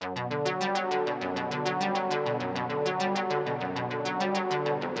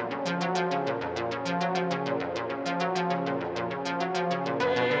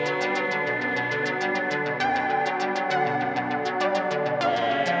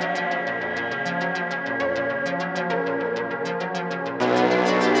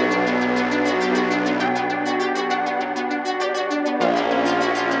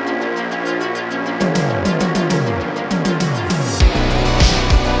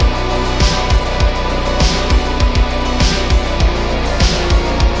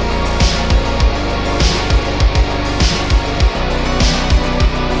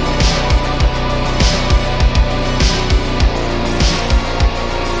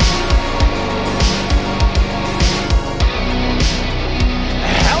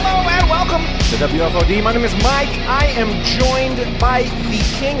WFOD. My name is Mike. I am joined by the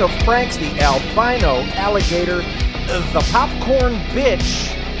king of pranks, the albino alligator, the popcorn bitch,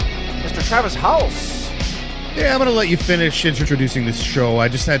 Mr. Travis Hulce. Yeah, I'm going to let you finish introducing this show. I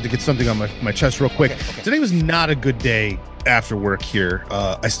just had to get something on my chest real quick. Okay. Today was not a good day after work here.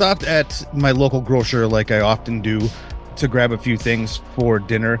 I stopped at my local grocer like I often do to grab a few things for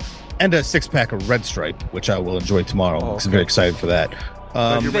dinner and a 6-pack of Red Stripe, which I will enjoy tomorrow. I'm very excied for that.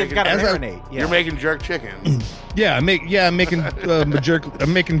 They've got to marinate. You're making jerk chicken. I'm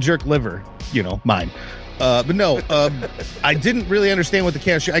making jerk liver. Mine. But no, I didn't really understand what the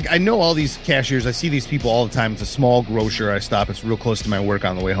cashier. I know all these cashiers. I see these people all the time. It's a small grocer. I stop. It's real close to my work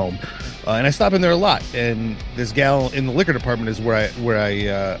on the way home, and I stop in there a lot. And this gal in the liquor department is where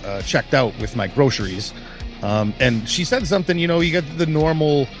I checked out with my groceries. And she said something. You get the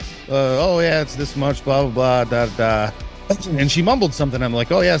normal. It's this much. Blah blah blah. Da da. And she mumbled something. I'm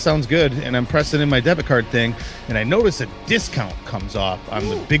like, oh yeah, sounds good. And I'm pressing in my debit card thing, and I notice a discount comes off on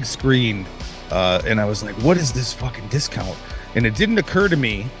the big screen. And I was like, what is this fucking discount? And it didn't occur to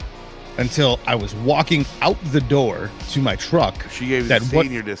me until I was walking out the door to my truck. She gave you a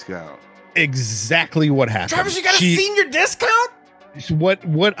senior discount. Exactly what happened. Travis, you got a senior discount?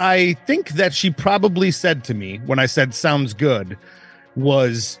 What I think that she probably said to me when I said sounds good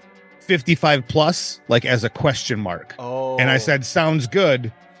was 55 plus, like as a question mark. Oh. And I said sounds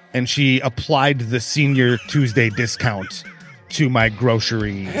good. And she applied the senior Tuesday discount to my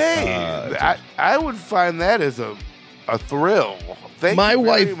grocery. Hey, I would find that as a thrill. Thank you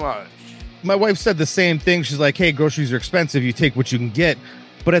very much. My wife said the same thing. She's like, hey, groceries are expensive. You take what you can get.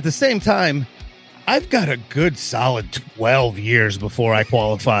 But at the same time, I've got a good solid 12 years before I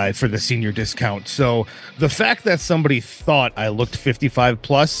qualify for the senior discount. So the fact that somebody thought I looked 55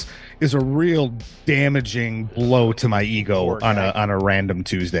 plus is a real damaging blow to my ego on a random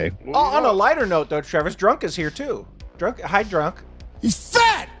Tuesday. On a lighter note, though, Travis, Drunk is here, too. Hi, Drunk. He's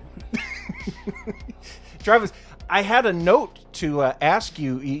fat! Travis, I had a note to ask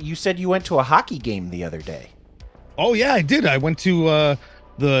you. You said you went to a hockey game the other day. Oh, yeah, I did. I went to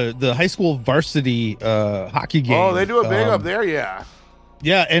the high school varsity hockey game. Oh, they do a big up there, yeah.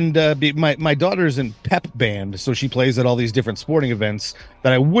 Yeah, and my daughter's in pep band, so she plays at all these different sporting events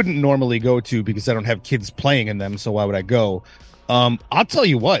that I wouldn't normally go to because I don't have kids playing in them, so why would I go? I'll tell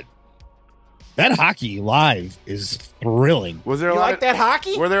you what. That hockey live is thrilling. Was there that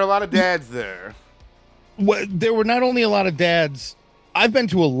hockey? Were there a lot of dads there? Well, there were not only a lot of dads. I've been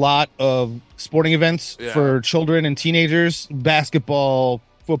to a lot of sporting events for children and teenagers, basketball,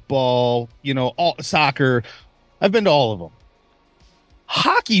 football, all soccer. I've been to all of them.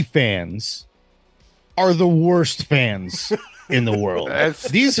 Hockey fans are the worst fans in the world.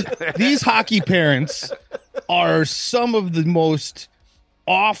 These hockey parents are some of the most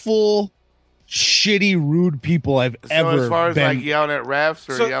awful, shitty, rude people I've ever been. As far as like yelling at refs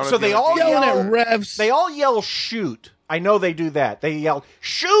or yelling at they all yelling at refs. They all yell shoot. I know they do that. They yell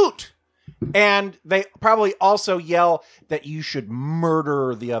shoot. And they probably also yell that you should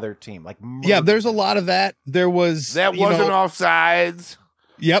murder the other team. Yeah, there's a lot of that. That wasn't offsides.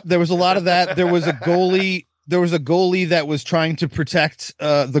 Yep, there was a lot of that. There was a goalie that was trying to protect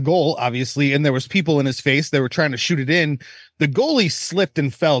the goal, obviously, and there was people in his face. They were trying to shoot it in. The goalie slipped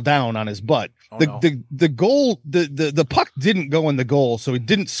and fell down on his butt. The goal, the puck didn't go in the goal, so he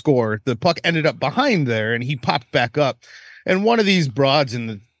didn't score. The puck ended up behind there, and he popped back up. And one of these broads in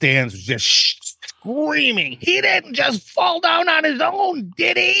the stands was just screaming, "He didn't just fall down on his own,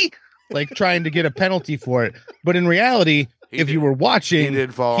 did he?" Like trying to get a penalty for it. But in reality, you were watching, he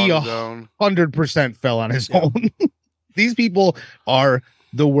 100% fell on his own. These people are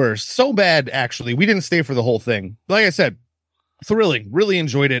the worst. So bad, actually. We didn't stay for the whole thing. Like I said, thrilling. Really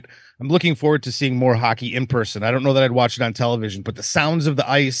enjoyed it. I'm looking forward to seeing more hockey in person. I don't know that I'd watch it on television, but the sounds of the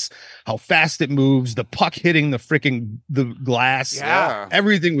ice, how fast it moves, the puck hitting the glass,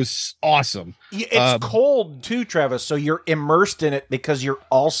 everything was awesome. It's cold too, Travis, so you're immersed in it because you're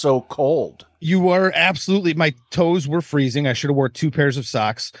also cold. You are absolutely. My toes were freezing. I should have wore 2 pairs of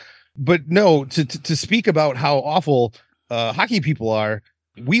socks. But no, to speak about how awful hockey people are,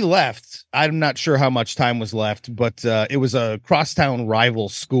 we left. I'm not sure how much time was left, but it was a crosstown rival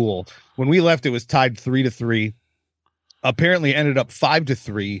school. When we left, it was tied 3-3. Apparently ended up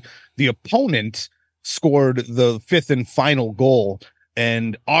 5-3. The opponent scored the 5th and final goal,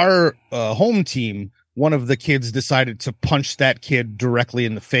 and our home team, one of the kids decided to punch that kid directly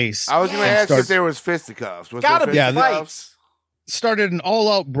in the face. I was going to ask if there was fisticuffs. Gotta be fights. Started an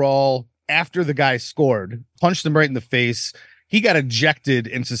all-out brawl after the guy scored, punched him right in the face. He got ejected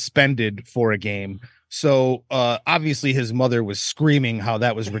and suspended for a game. So obviously his mother was screaming how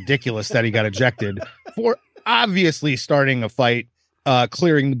that was ridiculous that he got ejected for obviously starting a fight,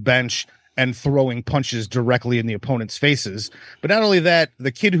 clearing the bench, and throwing punches directly in the opponent's faces. But not only that,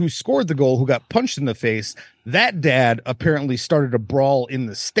 the kid who scored the goal, who got punched in the face, that dad apparently started a brawl in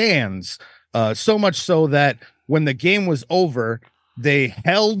the stands. So much so that when the game was over, they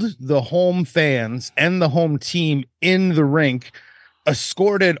held the home fans and the home team in the rink,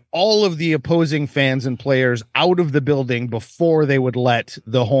 escorted all of the opposing fans and players out of the building before they would let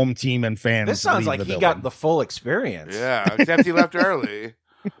the home team and fans. This sounds like he got the full experience. Yeah, except he left early.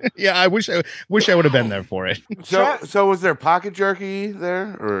 Yeah, I wish I would have been there for it. So was there pocket jerky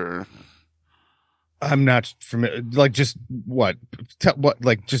there, or I'm not familiar. Like just what?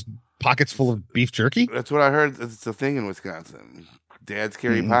 Like just pockets full of beef jerky? That's what I heard. It's a thing in Wisconsin. Dads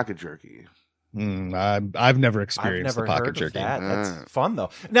carry pocket jerky. I've never experienced the pocket jerky. That's fun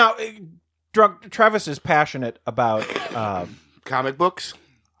though. Now, Travis is passionate about comic books,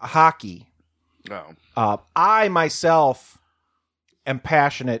 hockey. No, I myself am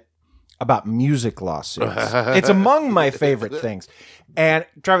passionate about music lawsuits. It's among my favorite things. And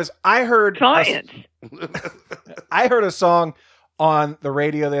Travis, I heard I heard a song on the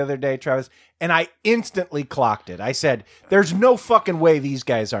radio the other day, Travis, and I instantly clocked it. I said, "There's no fucking way these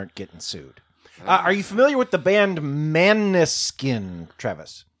guys aren't getting sued." Are you familiar with the band Maneskin,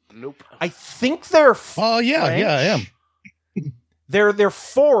 Travis? Nope. I think they're French. Yeah, I am. They're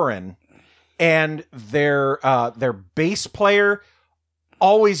foreign, and their bass player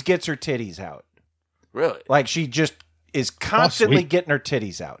always gets her titties out. Really? Like she just is constantly getting her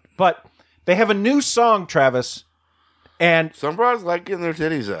titties out. But they have a new song, Travis, and some bros like getting their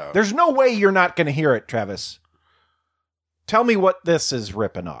titties out. There's no way you're not going to hear it, Travis. Tell me what this is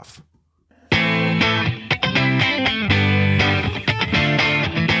ripping off.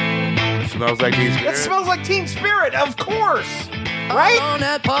 Smells like Teen Spirit. It smells like Teen Spirit, of course. Right? On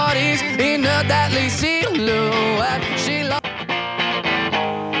at parties in a deadly silhouette.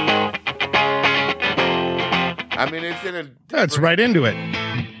 I mean, it's in a. That's right into it.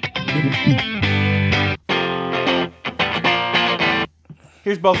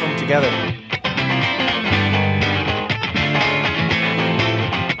 Here's both of them together.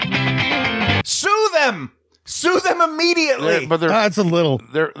 Sue them! Sue them immediately! But that's a little.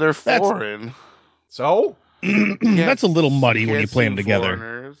 They're foreign. So? That's a little muddy when you play them together.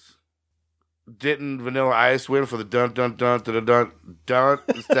 Foreigners. Didn't Vanilla Ice win for the dun dun dun dun dun dun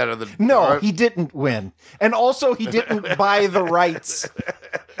instead of the No, dun? He didn't win. And also he didn't buy the rights.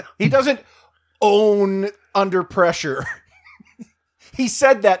 He doesn't own Under Pressure. He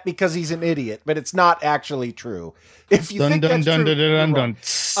said that because he's an idiot, but it's not actually true. If you think that's true, you're wrong.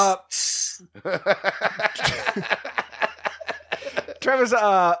 Travis,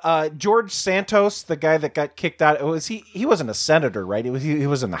 George Santos, the guy that got kicked out, he wasn't a senator, right? He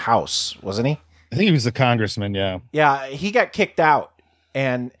was in the House, wasn't he? I think he was a congressman, yeah. Yeah, he got kicked out,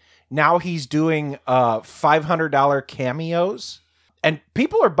 and now he's doing $500 cameos, and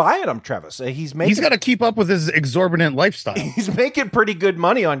people are buying them, Travis. He's got to keep up with his exorbitant lifestyle. He's making pretty good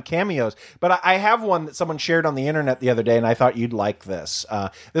money on cameos, but I have one that someone shared on the internet the other day, and I thought you'd like this.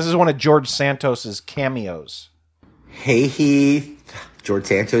 This is one of George Santos's cameos. Hey Heath, George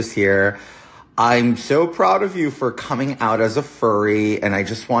Santos here. I'm so proud of you for coming out as a furry, and I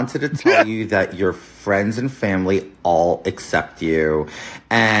just wanted to tell you that your friends and family all accept you,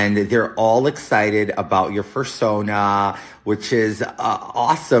 and they're all excited about your persona, which is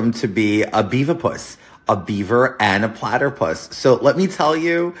awesome to be a beaverpuss, a beaver and a platypus. So let me tell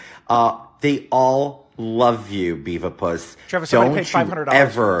you, they all love you, beaverpuss. Travis, don't paid $500 you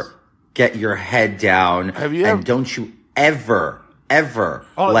ever get your head down, and don't you ever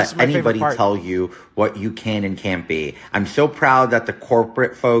let anybody tell you what you can and can't be. I'm so proud that the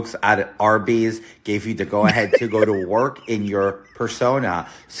corporate folks at Arby's gave you the go-ahead to go to work in your persona.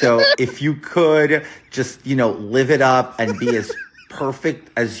 So if you could just, live it up and be as perfect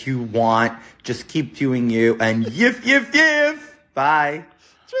as you want, just keep doing you, and yiff. Bye.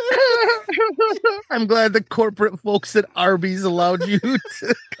 I'm glad the corporate folks at Arby's allowed you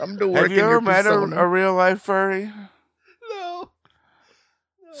to come to work. Have you ever met a real life furry? No.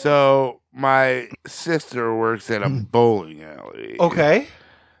 So my sister works at a bowling alley. Okay.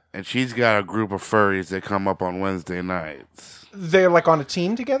 And she's got a group of furries that come up on Wednesday nights. They're like on a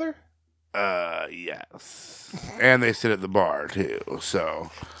team together? Yes. And they sit at the bar too.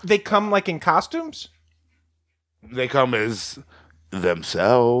 So they come like in costumes? They come as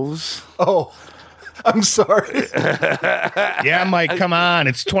themselves. Oh, I'm sorry. Yeah, Mike, come on.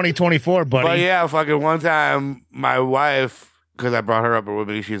 It's 2024, buddy. But yeah, fucking one time my wife because I brought her up with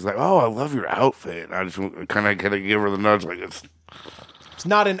me, she's like, "Oh, I love your outfit." And I just kind of give her the nudge, like it's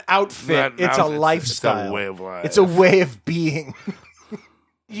not an outfit; it's a lifestyle. It's a way of life. It's a way of being.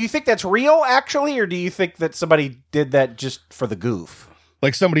 Do you think that's real, actually, or do you think that somebody did that just for the goof?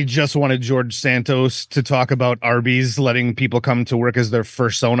 Like somebody just wanted George Santos to talk about Arby's letting people come to work as their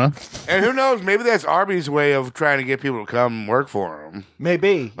fursona. And who knows? Maybe that's Arby's way of trying to get people to come work for them.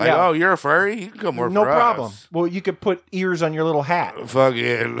 Maybe. Like, oh, you're a furry? You can come work for us. No problem. Well, you could put ears on your little hat.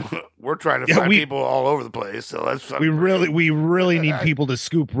 Fucking, we're trying to find people all over the place. So let's. We really need people to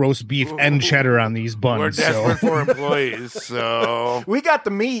scoop roast beef and cheddar on these buns. We're desperate for employees, so we got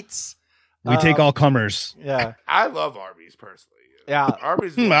the meats. We take all comers. Yeah, I love Arby's personally. Yeah,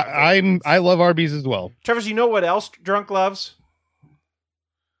 Arby's. I love Arby's as well. Travis, you know what else Drunk loves?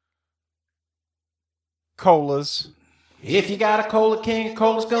 Colas. If you got a Cola King,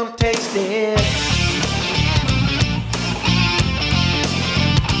 Cola's gonna taste it.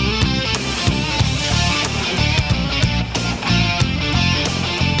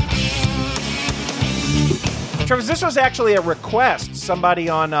 Travis, this was actually a request. Somebody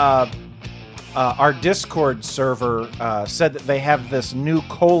on our Discord server said that they have this new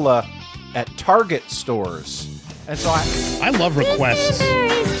cola at Target stores. And so I love requests. It's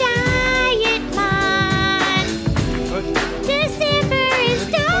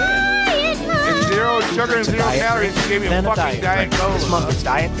 0 sugar and 0 calories. Just gave me a fucking diet cola. This month it's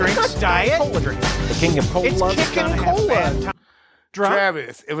diet drinks. It's not diet. Cola drinks. The king of cola. It's kickin cola.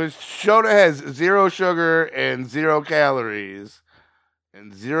 Travis, if a soda has 0 sugar and 0 calories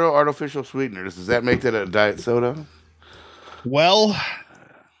and 0 artificial sweeteners, does that make that a diet soda? Well,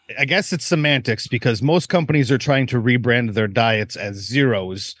 I guess it's semantics because most companies are trying to rebrand their diets as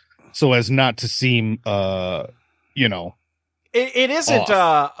zeros so as not to seem, It isn't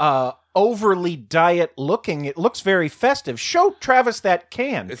overly diet looking. It looks very festive. Show Travis that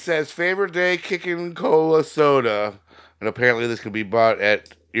can. It says favorite day kickin cola soda, and apparently this can be bought at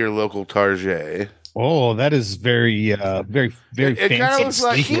your local Target. Oh, that is very fancy. It kind of looks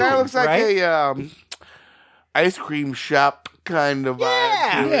like, right? a ice cream shop kind of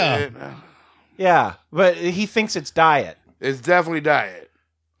vibe to it. Yeah, but he thinks it's diet. It's definitely diet.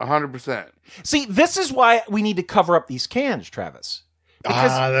 100%. See, this is why we need to cover up these cans, Travis.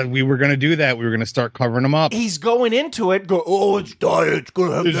 We were going to do that. We were going to start covering them up. He's going into it, it's diet. It's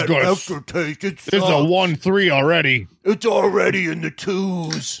going to have that aftertaste. It's a 1-3 already. It's already in the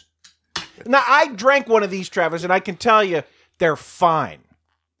 2s. Now, I drank one of these, Travis, and I can tell you, they're fine.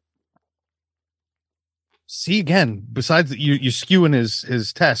 See, again, besides you're skewing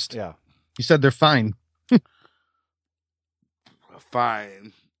his test. Yeah. You said they're fine.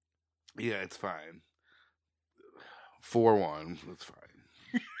 Fine. Yeah, it's fine. 4-1. That's fine.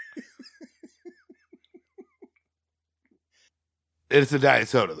 It's a diet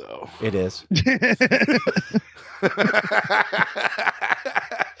soda, though. It is.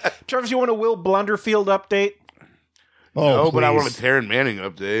 Travis, you want a Will Blunderfield update? No, please. but I want a Taryn Manning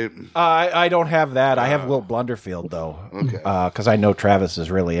update. I don't have that. I have Will Blunderfield, though. Okay. Because I know Travis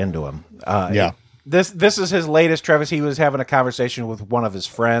is really into him. Yeah. This is his latest, Travis. He was having a conversation with one of his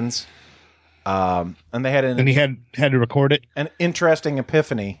friends. And they had he had to record it. An interesting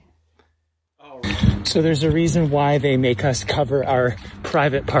epiphany. So there's a reason why they make us cover our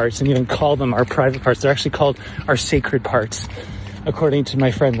private parts and even call them our private parts. They're actually called our sacred parts, according to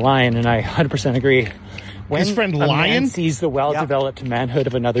my friend Lion, and I 100% agree. When his friend a Lion man sees the well-developed manhood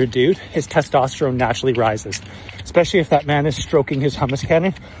of another dude, his testosterone naturally rises, especially if that man is stroking his hummus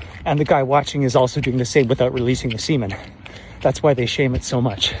cannon and the guy watching is also doing the same without releasing the semen. That's why they shame it so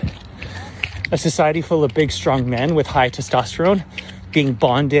much. A society full of big, strong men with high testosterone being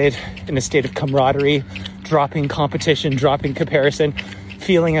bonded in a state of camaraderie, dropping competition, dropping comparison,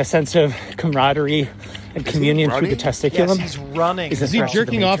 feeling a sense of camaraderie and communion through the testiculum. Yes, he's running. Is he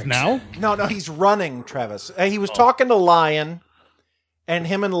jerking off now? No, he's running, Travis. He was talking to Lion, and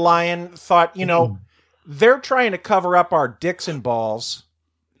him and Lion thought, they're trying to cover up our dicks and balls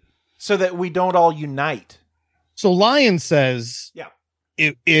so that we don't all unite. So Lion says,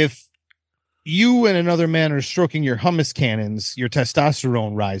 if you and another man are stroking your hummus cannons, your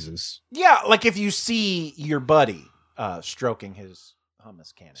testosterone rises. Yeah, like if you see your buddy stroking his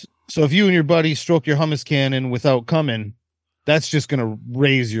hummus cannon. So if you and your buddy stroke your hummus cannon without coming, that's just going to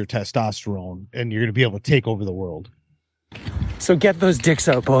raise your testosterone, and you're going to be able to take over the world. So get those dicks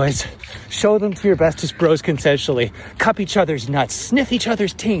out, boys. Show them to your bestest bros consensually. Cup each other's nuts. Sniff each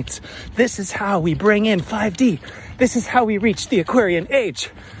other's taints. This is how we bring in 5D. This is how we reach the Aquarian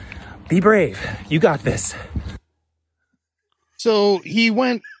age. Be brave. You got this. So he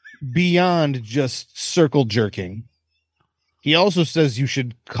went beyond just circle jerking. He also says you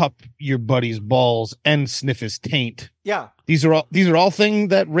should cup your buddy's balls and sniff his taint. Yeah. These are all things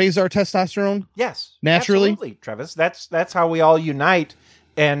that raise our testosterone. Yes. Naturally. Absolutely, Travis. That's how we all unite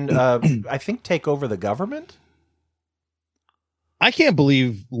and I think take over the government. I can't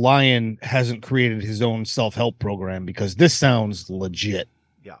believe Lion hasn't created his own self-help program because this sounds legit.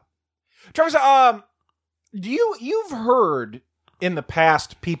 Yeah. Travis, you've heard in the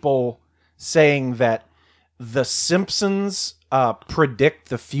past people saying that The Simpsons predict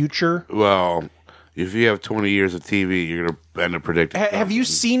the future? Well, if you have 20 years of TV, you're going to end up predicting. Have you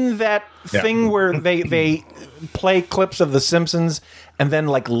seen that thing where they play clips of The Simpsons and then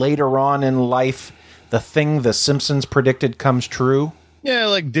like later on in life, the thing The Simpsons predicted comes true? Yeah,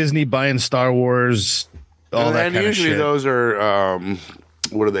 like Disney buying Star Wars, all that kind of shit. And usually those are,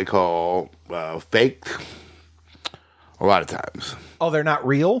 what do they call, fake? A lot of times. Oh, they're not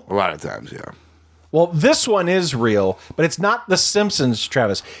real? A lot of times, yeah. Well, this one is real, but it's not The Simpsons,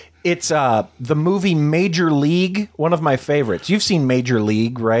 Travis. It's the movie Major League, one of my favorites. You've seen Major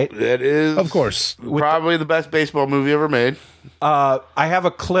League, right? It is. Of course. Probably the best baseball movie ever made. I have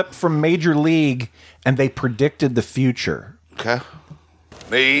a clip from Major League, and they predicted the future. Okay.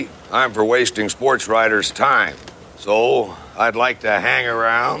 Me, I'm for wasting sports writers' time. So I'd like to hang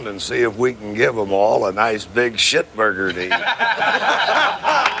around and see if we can give them all a nice big shit burger to eat.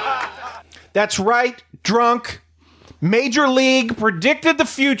 That's right, drunk. Major League predicted the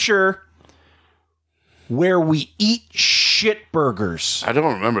future where we eat shit burgers. I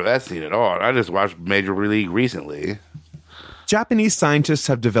don't remember that scene at all. I just watched Major League recently. Japanese scientists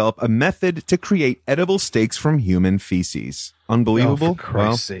have developed a method to create edible steaks from human feces. Unbelievable?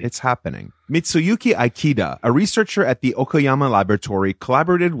 Well, it's happening. Mitsuyuki Aikida, a researcher at the Okayama laboratory,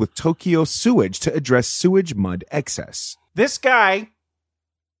 collaborated with Tokyo Sewage to address sewage mud excess. This guy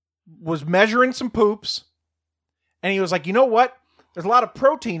was measuring some poops, and he was like, you know what? There's a lot of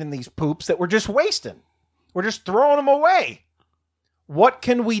protein in these poops that we're just wasting. We're just throwing them away. What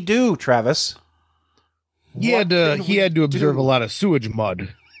can we do, Travis? He had to observe a lot of sewage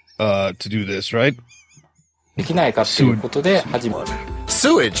mud to do this, right?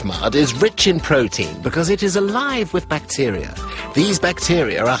 Sewage mud is rich in protein because it is alive with bacteria. These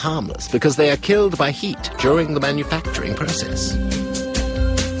bacteria are harmless because they are killed by heat during the manufacturing process.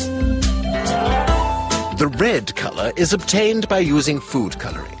 The red color is obtained by using food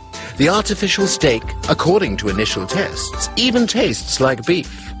coloring. The artificial steak, according to initial tests, even tastes like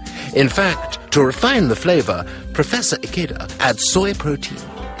beef. In fact, to refine the flavor, Professor Ikeda adds soy protein.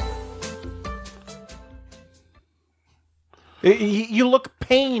 You look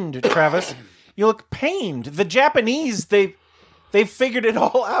pained, Travis. You look pained. The Japanese, they've figured it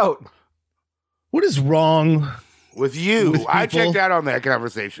all out. What is wrong with you? With I checked out on that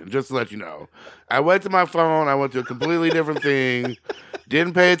conversation, just to let you know. I went to my phone. I went to a completely different thing.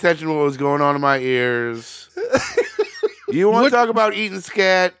 Didn't pay attention to what was going on in my ears. You want to talk about eating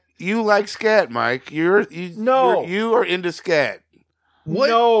scat? You like scat, Mike. You are into scat.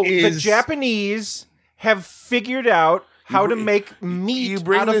 The Japanese have figured out how to make meat. You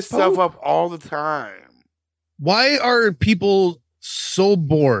bring this stuff up all the time. Why are people so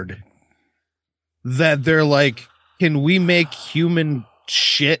bored that they're like, can we make human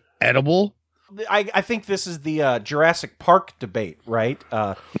shit edible? I think this is the Jurassic Park debate, right?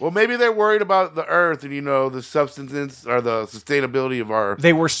 Well, maybe they're worried about the Earth and, the substance or the sustainability of our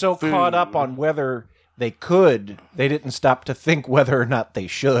They were so food. caught up on whether they could, they didn't stop to think whether or not they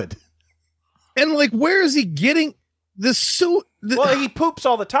should. And, where is he getting the suit? Well, he poops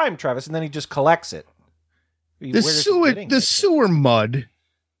all the time, Travis, and then he just collects it. The sewer mud,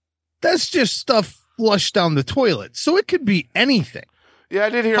 that's just stuff flushed down the toilet. So it could be anything. Yeah, I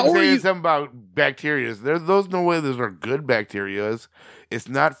did hear him saying something about bacteria. There's no way those are good bacteria. It's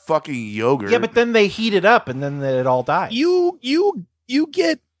not fucking yogurt. Yeah, but then they heat it up and then it all dies. You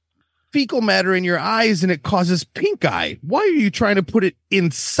get fecal matter in your eyes and it causes pink eye. Why are you trying to put it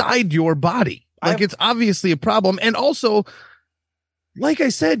inside your body? It's obviously a problem. And also, like I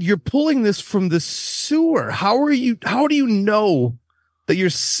said, you're pulling this from the sewer. How do you know that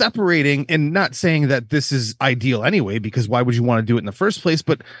you're separating, and not saying that this is ideal anyway, because why would you want to do it in the first place?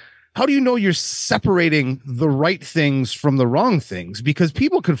 But how do you know you're separating the right things from the wrong things? Because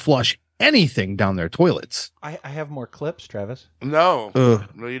people could flush anything down their toilets. I have more clips, Travis. No,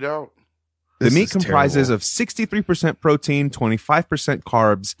 no, you don't. The meat comprises of 63% protein, 25%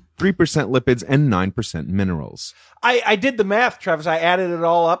 carbs, 3% lipids, and 9% minerals. I did the math, Travis. I added it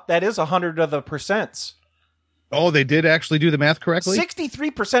all up. That is 100 of the percents. Oh, they did actually do the math correctly?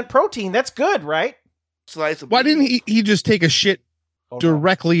 63% protein. That's good, right? Slice of Why didn't he just take a shit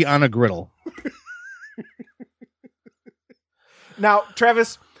directly on a griddle? Now,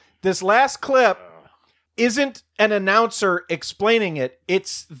 Travis, this last clip isn't an announcer explaining it.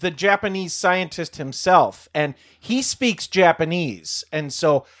 It's the Japanese scientist himself, and he speaks Japanese. And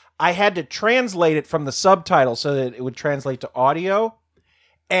so I had to translate it from the subtitle so that it would translate to audio.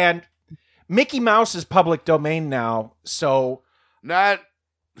 And Mickey Mouse is public domain now, so...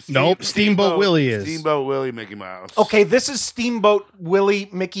 Steamboat Willy is. Steamboat Willy Mickey Mouse. Okay, this is Steamboat Willy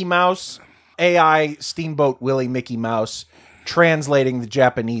Mickey Mouse, AI Steamboat Willy Mickey Mouse, translating the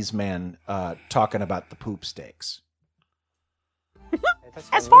Japanese man talking about the poop steaks.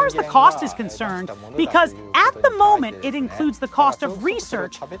 As far as the cost is concerned, because at the moment it includes the cost of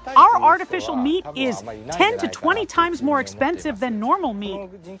research, our artificial meat is 10 to 20 times more expensive than normal meat.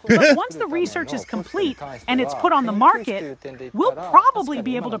 But once the research is complete and it's put on the market, we'll probably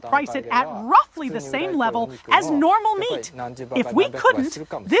be able to price it at roughly the same level as normal meat. If we couldn't,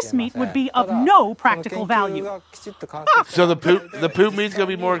 this meat would be of no practical value. So the poop meat's going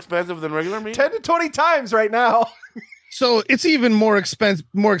to be more expensive than regular meat? 10 to 20 times right now. So it's even more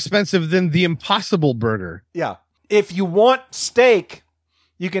expensive than the Impossible Burger. Yeah. If you want steak,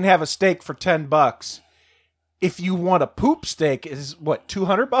 you can have a steak for $10. If you want a poop steak, is what,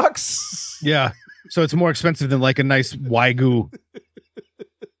 $200? Yeah. So it's more expensive than like a nice Wagyu.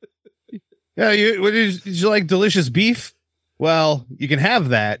 Yeah. Did you like delicious beef? Well, you can have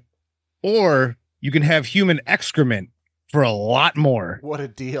that, or you can have human excrement for a lot more. What a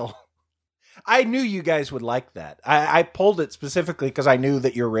deal. I knew you guys would like that. I pulled it specifically because I knew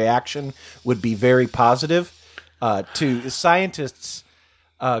that your reaction would be very positive to scientists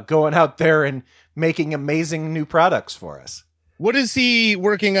going out there and making amazing new products for us. What is he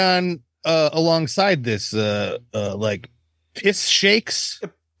working on alongside this? Like piss shakes?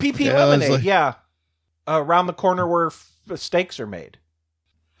 PP lemonade, yeah. Around the corner where steaks are made.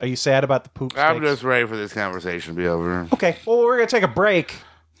 Are you sad about the poop steaks? I'm just ready for this conversation to be over. Okay, well, we're going to take a break.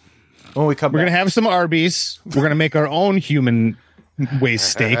 When we come back, we're going to have some Arby's. We're going to make our own human waste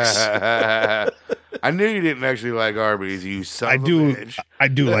steaks. I knew you didn't actually like Arby's, you son of a bitch. I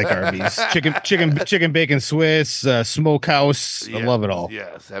do like Arby's. Chicken, bacon, Swiss, smokehouse. Yes, I love it all.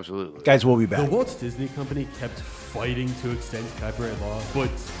 Yes, absolutely. Guys, we'll be back. The Walt Disney Company kept fighting to extend copyright law, but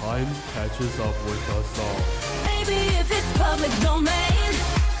time catches up with us all. Maybe if it's public domain,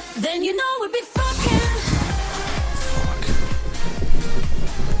 then you know we'd be fucking.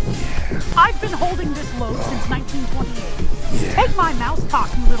 I've been holding this load since 1928. Yeah. Take my mouse talk,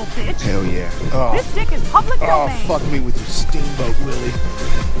 you little bitch. Hell yeah. Oh. This dick is public domain. Oh, fuck me with your Steamboat, Willy.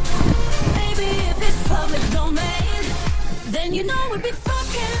 Maybe if it's public domain, then you know we'd be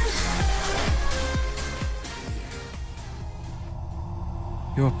fucking.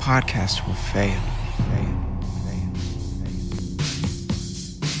 Your podcast will fail.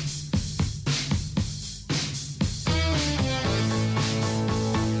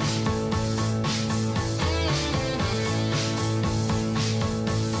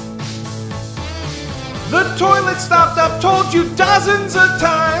 The toilet stopped, I've told you dozens of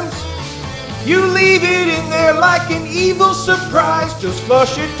times. You leave it in there like an evil surprise. Just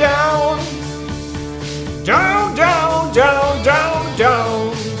flush it down. Down, down, down, down, down.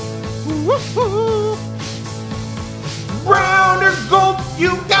 Woo-hoo. Brown or gold,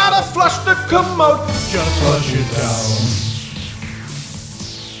 you gotta flush the commode. Just flush it down.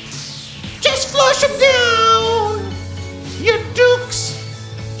 Just flush them down. You dukes.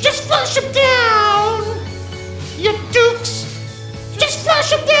 Just flush them down. You dukes. Just flush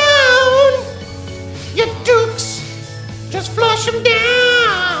them down. You dukes. Just flush them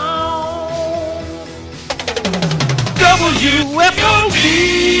down. WFOD.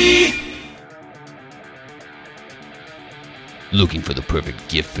 Looking for the perfect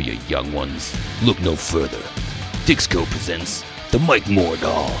gift for your young ones? Look no further. Dixco presents the Mike Moore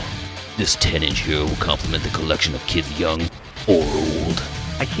doll. This 10-inch hero will complement the collection of kids young or old.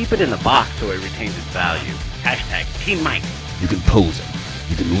 I keep it in the box so it retains its value. Hashtag Team Mike. You can pose him,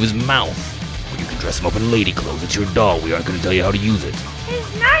 you can move his mouth, or you can dress him up in lady clothes. It's your doll. We aren't going to tell you how to use it. His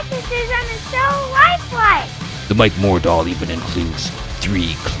narcissism is so lifelike. The Mike Moore doll even includes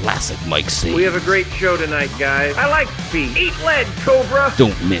 3 classic Mike sayings. We have a great show tonight, guys. I like speed. Eat lead, Cobra.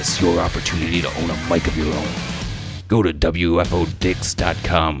 Don't miss your opportunity to own a mic of your own. Go to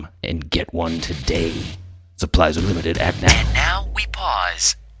WFODix.com and get one today. Supplies are limited at now. And now we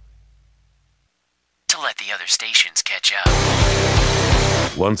pause to let the other stations catch up.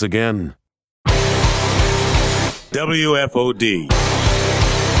 Once again, WFOD.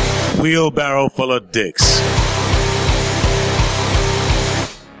 Wheelbarrow full of dicks.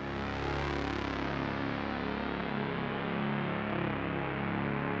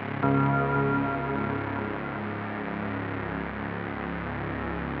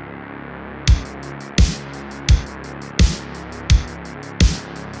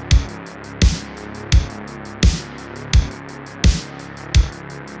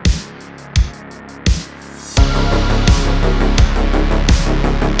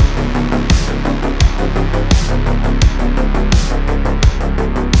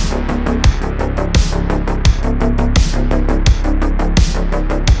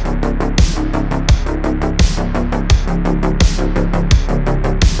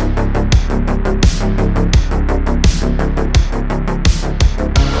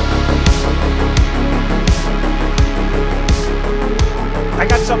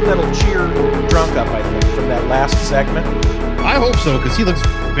 hope so, because he looks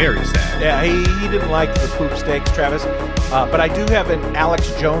very sad. Yeah, he didn't like the poop steaks, Travis. But I do have an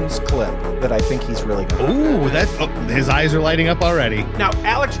Alex Jones clip that I think he's really good. Ooh, his eyes are lighting up already. Now,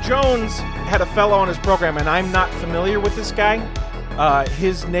 Alex Jones had a fellow on his program, and I'm not familiar with this guy.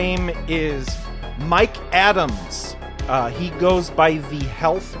 His name is Mike Adams. He goes by the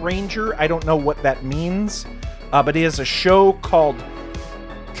Health Ranger. I don't know what that means, but he has a show called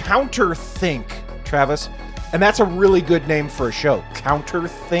Counterthink, Travis. And that's a really good name for a show,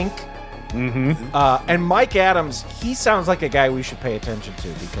 Counterthink. Mm-hmm. And Mike Adams, he sounds like a guy we should pay attention to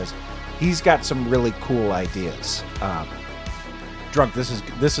because he's got some really cool ideas. Drunk, this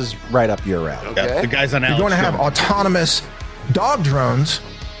is right up your alley. Okay. Yeah, the guys on You're Alex going to have Jones. autonomous dog drones,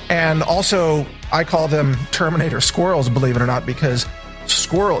 and also I call them Terminator squirrels, believe it or not, because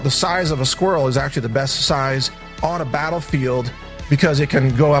the size of a squirrel is actually the best size on a battlefield because it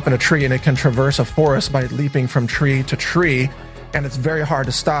can go up in a tree and it can traverse a forest by leaping from tree to tree, and it's very hard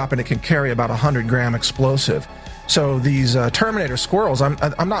to stop, and it can carry about 100-gram explosive. So these Terminator squirrels,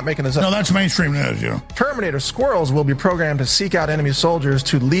 I'm not making this up. No, that's mainstream news, you know. Terminator squirrels will be programmed to seek out enemy soldiers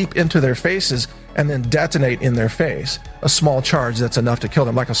to leap into their faces and then detonate in their face a small charge that's enough to kill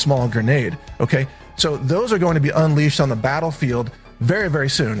them, like a small grenade, okay? So those are going to be unleashed on the battlefield very, very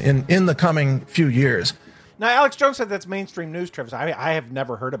soon, in the coming few years. Now, Alex Jones said that's mainstream news, Travis. I have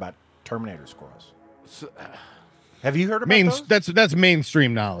never heard about Terminator squirrels. Have you heard about those? That's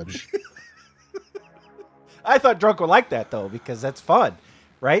mainstream knowledge. I thought Drunk would like that, though, because that's fun,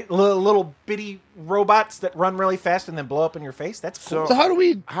 right? Little bitty robots that run really fast and then blow up in your face. That's cool. So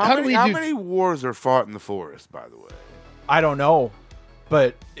how many wars are fought in the forest, by the way? I don't know,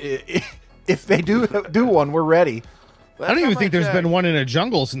 but if they do one, we're ready. I don't even think there's been one in a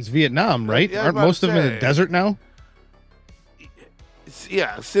jungle since Vietnam, right? Yeah, Aren't most of them in the desert now?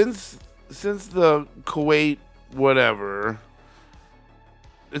 Yeah, since the Kuwait whatever,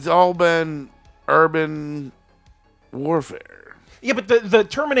 it's all been urban warfare. Yeah, but the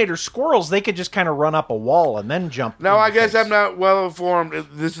Terminator squirrels, they could just kind of run up a wall and then jump. No, I guess I'm not well informed.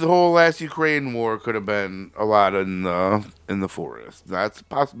 This the whole last Ukraine war could have been a lot in the forest. That's a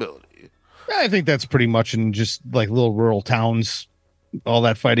possibility. I think that's pretty much in just like little rural towns. All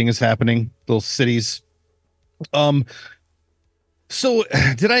that fighting is happening. Little cities. So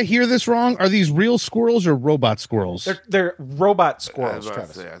did I hear this wrong? Are these real squirrels or robot squirrels? They're robot squirrels,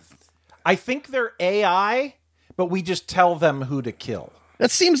 Travis. I think they're AI, but we just tell them who to kill.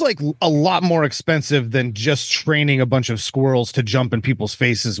 That seems like a lot more expensive than just training a bunch of squirrels to jump in people's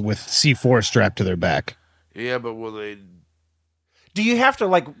faces with C4 strapped to their back. Yeah, but will they? Do you have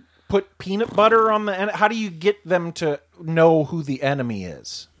to put peanut butter on the? How do you get them to know who the enemy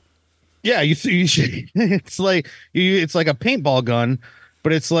is? Yeah, you should. It's like a paintball gun,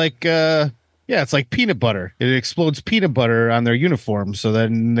 but it's like it's like peanut butter. It explodes peanut butter on their uniform, so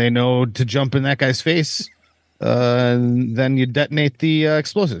then they know to jump in that guy's face. And then you detonate the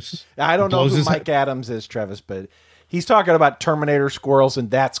explosives. I don't know who Mike Adams is, Travis, but he's talking about Terminator squirrels,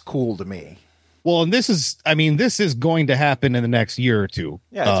 and that's cool to me. Well, and this is going to happen in the next year or two.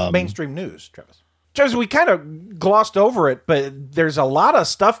 Yeah, it's mainstream news, Travis. Travis, we kind of glossed over it, but there's a lot of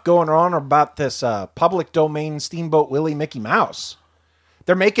stuff going on about this public domain Steamboat Willy Mickey Mouse.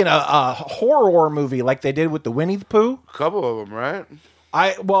 They're making a horror movie like they did with the Winnie the Pooh. A couple of them, right?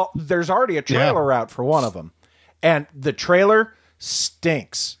 There's already a trailer out for one of them, and the trailer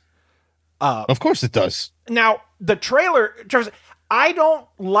stinks. Of course it does. Now, the trailer, Travis, I don't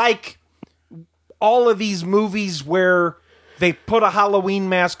like all of these movies where they put a Halloween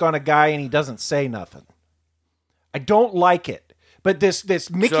mask on a guy and he doesn't say nothing. I don't like it. But this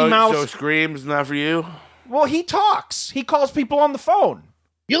Mickey Mouse... So Scream's not for you? Well, he talks. He calls people on the phone.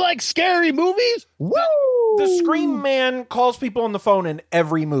 You like scary movies? Woo! The Scream Man calls people on the phone in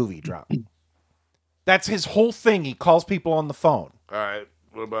every movie, Drop. That's his whole thing. He calls people on the phone. All right.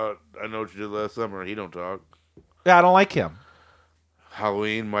 What about I Know What You Did Last Summer? He don't talk. Yeah, I don't like him.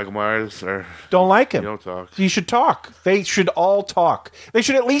 Halloween, Michael Myers, or don't like him. You don't talk. You should talk. They should all talk. They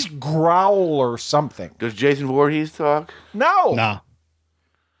should at least growl or something. Does Jason Voorhees talk? No. Nah.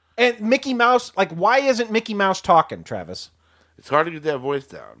 And Mickey Mouse, why isn't Mickey Mouse talking, Travis? It's hard to get that voice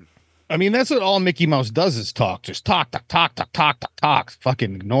down. I mean, that's what all Mickey Mouse does is talk. Just talk, talk, talk, talk, talk, talk, talk.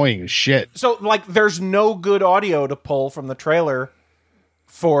 Fucking annoying as shit. So, there's no good audio to pull from the trailer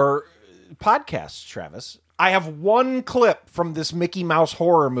for podcasts, Travis. I have one clip from this Mickey Mouse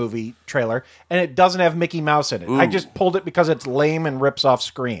horror movie trailer, and it doesn't have Mickey Mouse in it. Ooh. I just pulled it because it's lame and rips off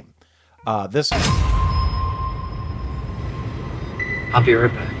Scream. This. I'll be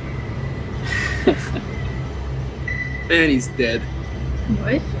right back. And he's dead.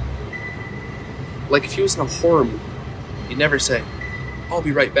 What? Like if he was in a horror movie, You never say, I'll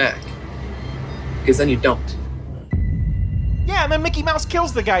be right back. Because then you don't. Yeah, and then Mickey Mouse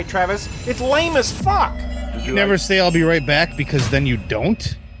kills the guy, Travis. It's lame as fuck. You never say I'll be right back because then you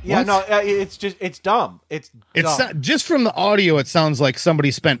don't? Yeah, What? no, it's dumb. It's dumb. Not, just from the audio, it sounds like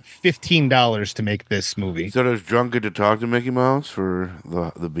somebody spent $15 to make this movie. So does Drunk get to talk to Mickey Mouse for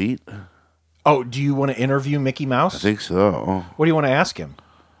the beat? Oh, do you want to interview Mickey Mouse? I think so. What do you want to ask him?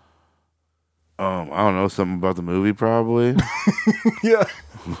 I don't know, something about the movie, probably. Yeah.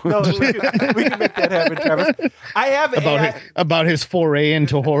 No, we can make that happen, Travis. I have about his foray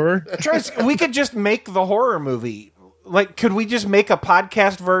into horror. Travis, we could just make the horror movie. Like, could we just make a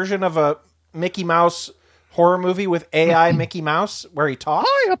podcast version of a Mickey Mouse horror movie with AI Mickey Mouse where he talks?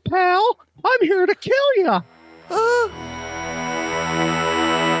 Hiya, pal. I'm here to kill you.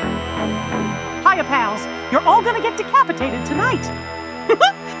 Hiya, pals. You're all gonna get decapitated tonight.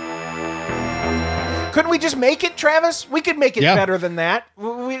 Couldn't we just make it, Travis? We could make it Yeah. better than that.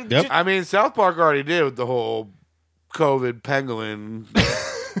 I mean, South Park already did with the whole COVID pangolin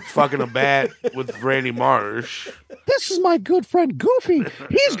fucking a bat with Randy Marsh. This is my good friend Goofy.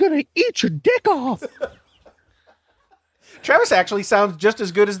 He's going to eat your dick off. Travis actually sounds just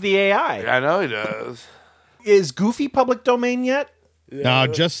as good as the AI. I know he does. Is Goofy public domain yet? No,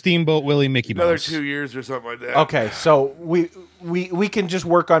 just Steamboat Willy, Mickey Another Mouse. 2 years or something like that. Okay, so we can just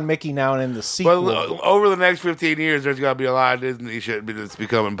work on Mickey now and in the sequel. But over the next 15 years, there's got to be a lot of Disney shit that's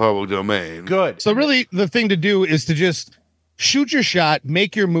becoming public domain. Good. So really, the thing to do is to just shoot your shot,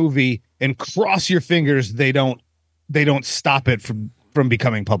 make your movie, and cross your fingers they don't stop it from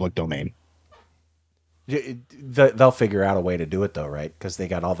becoming public domain. They'll figure out a way to do it, though, right? Because they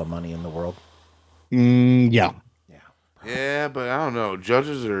got all the money in the world. Yeah. Yeah, but I don't know.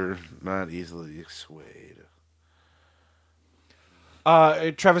 Judges are not easily swayed.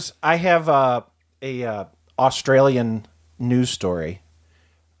 Travis, I have a Australian news story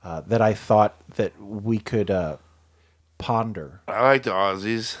that I thought that we could ponder. I like the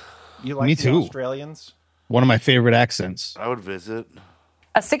Aussies. You like Me the too. Australians? One of my favorite accents. I would visit.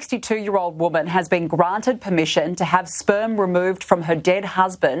 A 62-year-old woman has been granted permission to have sperm removed from her dead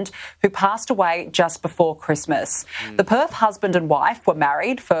husband, who passed away just before Christmas. The Perth husband and wife were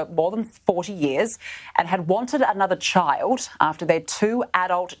married for more than 40 years and had wanted another child after their 2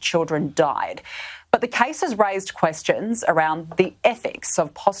 adult children died. But the case has raised questions around the ethics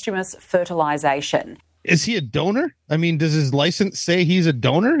of posthumous fertilisation. Is he a donor? I mean, does his license say he's a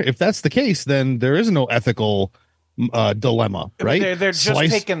donor? If that's the case, then there is no ethical dilemma, right? They're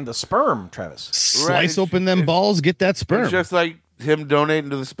just taking the sperm, Travis. Slice open them balls, get that sperm. It's just like him donating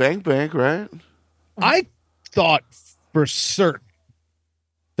to the spank bank, right? I thought for certain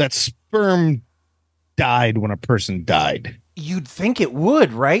that sperm died when a person died. You'd think it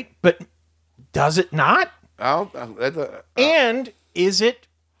would, right? But does it not? And is it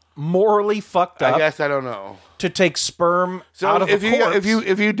morally fucked up? I guess I don't know. To take sperm So out of if a you corpse.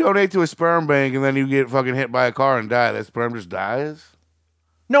 if you donate to a sperm bank and then you get fucking hit by a car and die, that sperm just dies?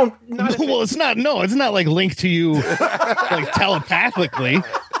 No, not well, it's not. No, it's not like linked to you like telepathically.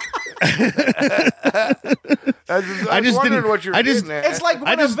 I just wondering what you're getting at. It's like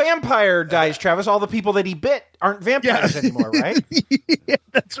when a vampire dies, Travis, all the people that he bit aren't vampires anymore, right? Yeah,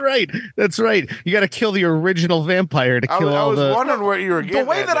 that's right. That's right. You got to kill the original vampire to kill all the. I was wondering what you were getting The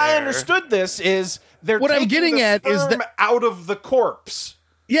way at that I there. understood this is they're What I'm taking getting the at is sperm that- out of the corpse.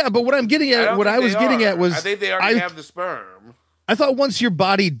 Yeah, but what I'm getting at, what I was getting at was, I think they already have the sperm. I thought once your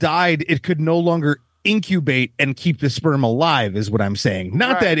body died, it could no longer incubate and keep the sperm alive. Is what I'm saying.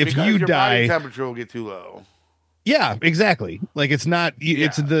 Not Right, that if because you your die, body temperature will get too low. yeah, exactly. Like it's not.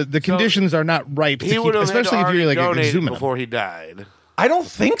 It's the conditions are not ripe to He keep, would have especially if you're like donated exhuming them. before he died. I don't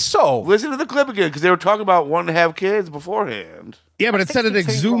think so. Listen to the clip again because they were talking about wanting to have kids beforehand. Yeah, but it said it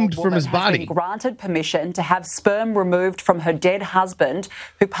exhumed from his Woman has been body. granted permission to have sperm removed from her dead husband,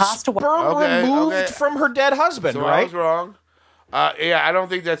 who passed away. Sperm removed from her dead husband, So I right? was wrong. Yeah, I don't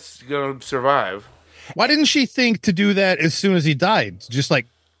think that's going to survive. Why didn't she think to do that as soon as he died? Just like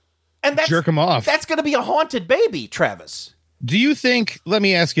And that's, jerk him off. That's going to be a haunted baby, Travis. Do you think? Let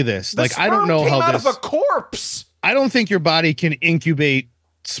me ask you this. The Like I don't sperm know came how out this. of a corpse. I don't think your body can incubate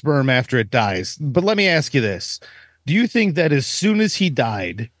sperm after it dies. But let me ask you this. Do you think that as soon as he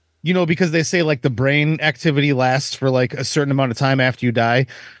died, because they say like the brain activity lasts for like a certain amount of time after you die.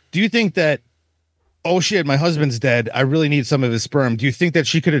 Do you think that, oh shit, my husband's dead, I really need some of his sperm. Do you think that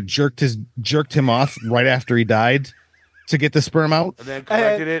she could have jerked him off right after he died to get the sperm out? And then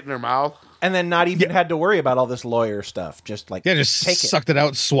collected it in her mouth. And then not even had to worry about all this lawyer stuff. Just like just take it. sucked it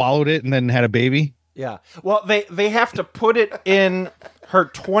out, swallowed it, and then had a baby? Yeah. Well, they have to put it in her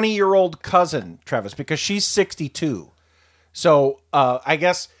 20-year-old cousin, Travis, because she's 62. So I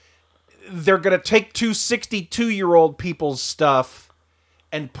guess they're going to take two 62-year-old people's stuff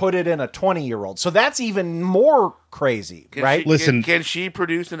and put it in a 20-year-old. So that's even more crazy, right? Listen, can she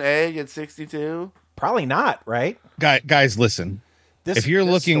produce an egg at 62? Probably not, right? Guys, listen. If you're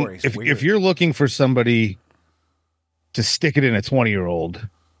looking for somebody to stick it in a 20-year-old,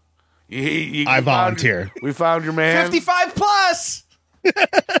 I volunteer. We found your man. 55 plus.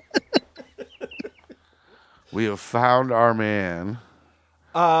 We have found our man.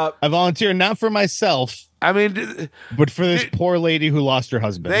 I volunteer not for myself. I mean, but for this poor lady who lost her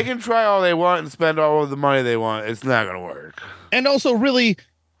husband. They can try all they want and spend all of the money they want. It's not going to work. And also, really,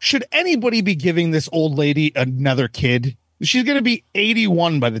 should anybody be giving this old lady another kid? She's going to be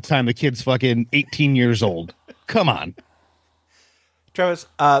 81 by the time the kid's fucking 18 years old. Come on. Travis,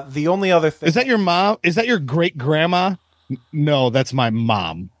 the only other thing... Is that your mom? Is that your great-grandma? No, that's my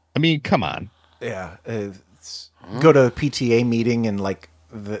mom. I mean, come on. Yeah. Go to a PTA meeting and, like,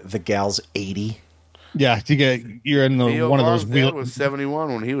 the gal's 80. Yeah, you're in one of those wheels. Was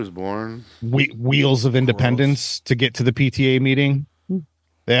 71 when he was born. Wheels of independence to get to the PTA meeting.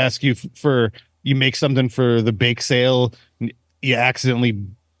 They ask you you make something for the bake sale. You accidentally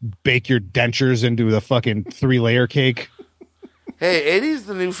bake your dentures into the fucking 3-layer cake. Hey, 80's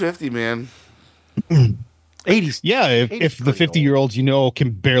the new 50, man. 80's. Yeah, if the 50-year-olds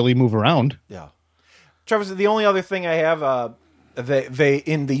can barely move around. Yeah. Travis, the only other thing I have, they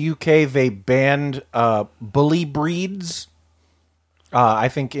in the UK they banned bully breeds. I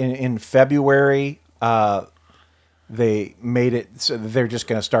think in February they made it so they're just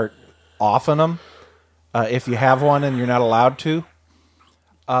going to start offing them if you have one and you're not allowed to.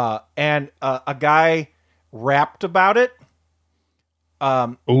 And a guy rapped about it.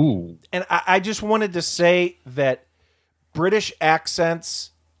 Ooh. And I just wanted to say that British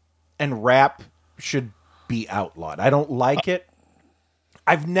accents and rap should be outlawed. I don't like it.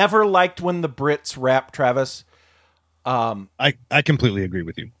 I've never liked when the Brits rap, Travis. I completely agree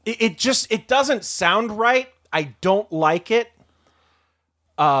with you. It doesn't sound right. I don't like it.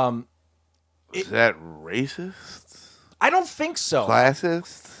 Is that racist? I don't think so.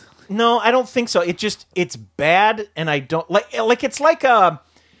 Classist? No, I don't think so. It's bad, and I don't like it's like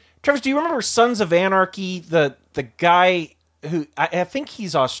Travis, do you remember Sons of Anarchy? The guy who I think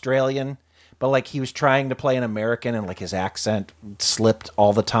he's Australian, but like he was trying to play an American and like his accent slipped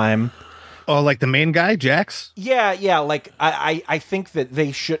all the time. Oh, like the main guy, Jax? Yeah. Like I think that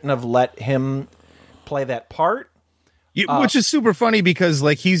they shouldn't have let him play that part. Which is super funny because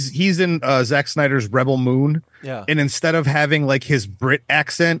like he's in Zack Snyder's Rebel Moon. Yeah. And instead of having like his Brit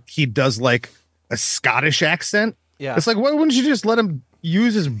accent, he does like a Scottish accent. Yeah. It's like, why wouldn't you just let him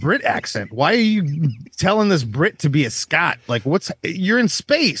use his Brit accent? Why are you telling this Brit to be a Scot? Like, you're in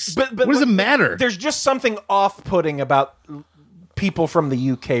space. But what does it matter? There's just something off-putting about people from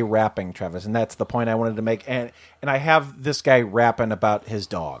the UK rapping, Travis, and that's the point I wanted to make. And I have this guy rapping about his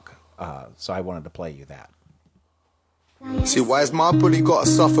dog, so I wanted to play you that. See, why has my bully got to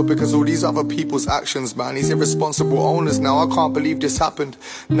suffer because all these other people's actions, man? He's irresponsible owners now. I can't believe this happened.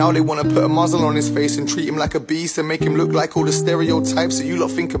 Now they want to put a muzzle on his face and treat him like a beast and make him look like all the stereotypes that you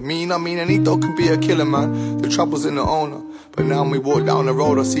lot think are mean. I mean, any dog can be a killer, man. The trouble's in the owner. But now when we walk down the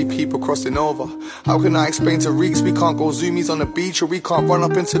road, I see people crossing over. How can I explain to Reeks we can't go zoomies on the beach, or we can't run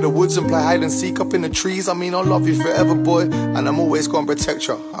up into the woods and play hide and seek up in the trees? I mean, I'll love you forever, boy, and I'm always gonna protect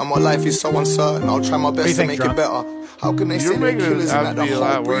you. And my life is so uncertain, I'll try my best to make it better. How can they say they're killers and that the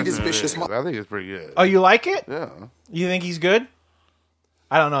whole breed is vicious? I think it's pretty good. Oh, you like it? Yeah. You think he's good?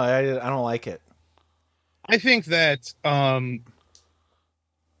 I don't know. I don't like it. I think that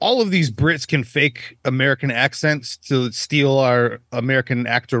all of these Brits can fake American accents to steal our American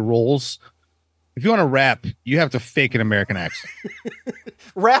actor roles. If you want to rap, you have to fake an American accent.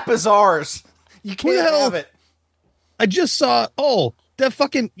 Rap is ours. You can't have it. I just saw,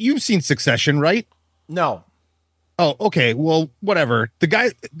 you've seen Succession, right? No. Oh, okay. Well, whatever. The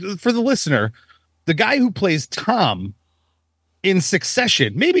guy, for the listener, the guy who plays Tom in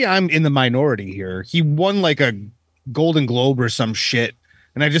Succession, maybe I'm in the minority here. He won like a Golden Globe or some shit.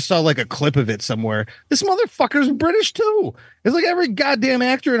 And I just saw like a clip of it somewhere. This motherfucker's British too. It's like every goddamn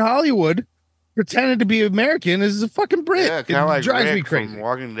actor in Hollywood pretended to be American is a fucking Brit. Yeah, kind of like drives Rick me crazy. from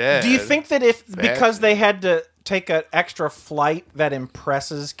Walking Dead. Do you think that because they had to take an extra flight that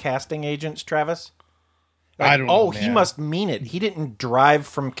impresses casting agents, Travis? Like, I don't know. He must mean it. He didn't drive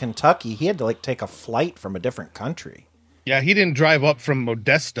from Kentucky. He had to like take a flight from a different country. Yeah, he didn't drive up from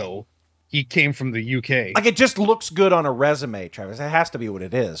Modesto. He came from the UK. Like, it just looks good on a resume, Travis. It has to be what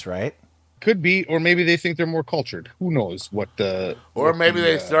it is, right? Could be, or maybe they think they're more cultured. Who knows what the... Or maybe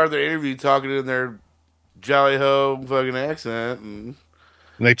they start their interview talking in their jolly ho fucking accent, and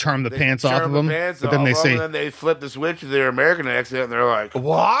they charm the pants off of them. But then they say, and then they flip the switch to their American accent, and they're like,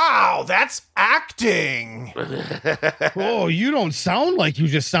 "Wow, that's acting." "Oh, you don't sound like you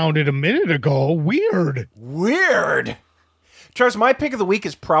just sounded a minute ago. Weird." Travis, my pick of the week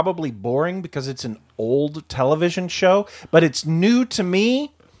is probably boring because it's an old television show, but it's new to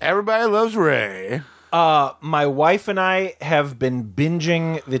me. Everybody loves Ray. My wife and I have been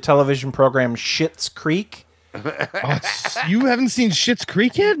binging the television program Schitt's Creek. You haven't seen Schitt's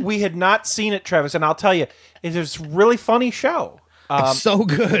Creek yet? We had not seen it, Travis, and I'll tell you, it is a really funny show. It's so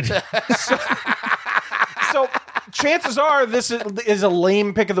good. So chances are this is a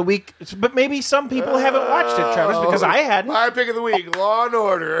lame pick of the week, but maybe some people haven't watched it, Travis, because I hadn't. My pick of the week, Law and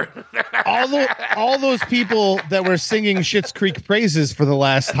Order. all those people that were singing Schitt's Creek praises for the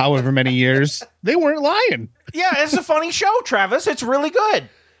last however many years, they weren't lying. Yeah, it's a funny show, Travis. It's really good.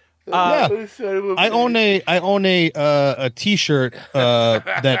 Yeah, I own a T-shirt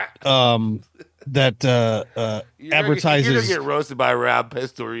that advertises. You're gonna get roasted by Rob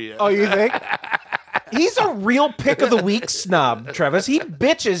Pistoria. Oh, you think? He's a real pick of the week snob, Travis. He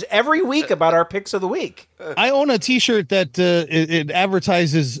bitches every week about our picks of the week. I own a T-shirt that it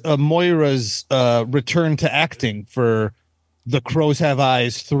advertises Moira's return to acting for The Crows Have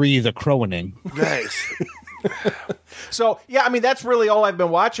Eyes 3: The Crowaning. Nice. So, yeah, I mean, that's really all I've been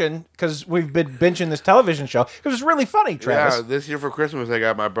watching because we've been binging this television show. It was really funny, Travis. Yeah, this year for Christmas, I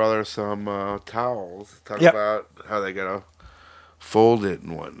got my brother some towels. Talk Yep. about how they gotta fold it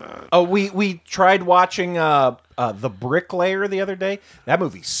and whatnot. Oh, we tried watching The Bricklayer the other day. That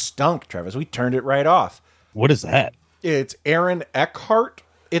movie stunk, Travis. We turned it right off. What is that? It's Aaron Eckhart.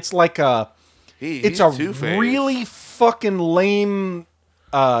 It's like it's a Two-Face. really fucking lame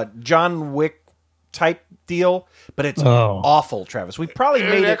John Wick type deal, but it's awful, Travis. We probably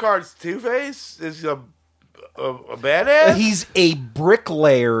Aaron made it. Eckhart's Two-Face is a badass. He's a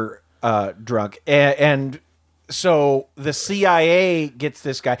bricklayer drunk, and so the CIA gets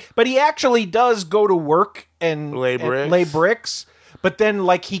this guy, but he actually does go to work and lay bricks. But then,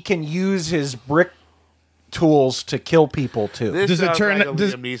 like, he can use his brick tools to kill people too. This sounds like a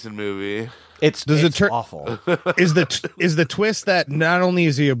Liam Neeson movie. It's awful. Is the twist that not only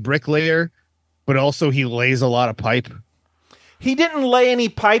is he a bricklayer, but also he lays a lot of pipe? He didn't lay any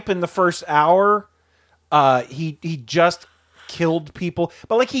pipe in the first hour. He just killed people,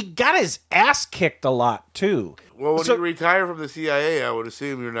 but like he got his ass kicked a lot too. Well, when you retire from the CIA, I would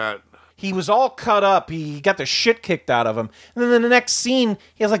assume you're not. He was all cut up. He got the shit kicked out of him, and then in the next scene,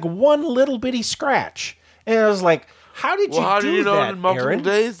 he has like one little bitty scratch, and I was like, "How did you How do do you know that, that multiple Aaron?"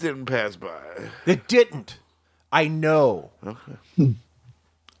 days didn't pass by? It didn't. I know. Okay.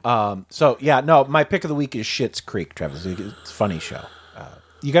 So yeah, no. My pick of the week is Schitt's Creek, Travis. It's a funny show.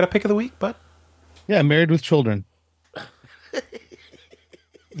 You got a pick of the week, bud? Yeah, Married with Children.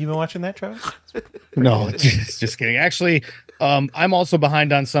 You been watching that, Travis? No, just kidding. Actually, I'm also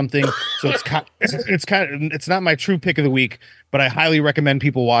behind on something, so it's not my true pick of the week, but I highly recommend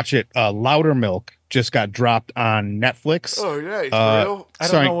people watch it. Louder Milk just got dropped on Netflix. Oh, nice. Real? I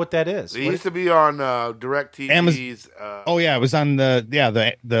don't know what that is. It used to be on DirecTV's. Oh yeah, it was on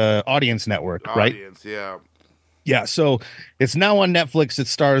the Audience Network, right? Audience, yeah. Yeah, so it's now on Netflix. It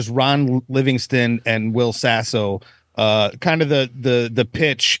stars Ron Livingston and Will Sasso. Kind of the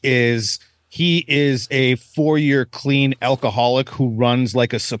pitch is he is a 4-year clean alcoholic who runs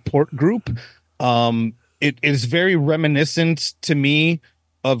like a support group. It is very reminiscent to me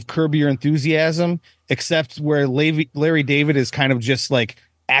of Curb Your Enthusiasm, except where Larry David is kind of just like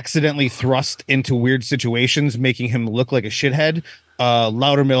accidentally thrust into weird situations, making him look like a shithead.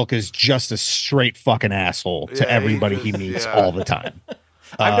 Loudermilk is just a straight fucking asshole to everybody he meets all the time.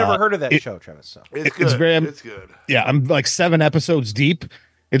 I've never heard of that show, Travis. So it's good. It's good. Yeah, I'm like 7 episodes deep.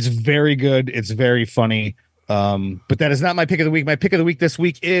 It's very good. It's very funny. But that is not my pick of the week. My pick of the week this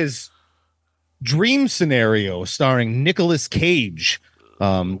week is Dream Scenario, starring Nicolas Cage.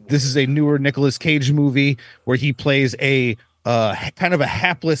 This is a newer Nicolas Cage movie where he plays a kind of a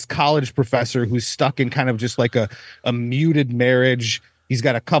hapless college professor who's stuck in kind of just like a muted marriage. He's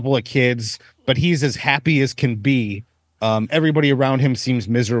got a couple of kids, but he's as happy as can be. Everybody around him seems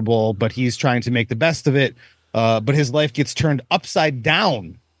miserable, but he's trying to make the best of it. But his life gets turned upside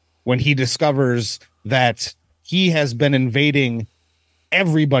down when he discovers that he has been invading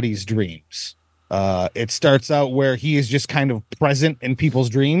everybody's dreams. It starts out where he is just kind of present in people's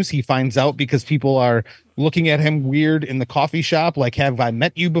dreams. He finds out because people are looking at him weird in the coffee shop, like, have I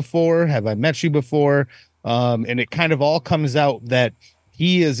met you before? Have I met you before? And it kind of all comes out that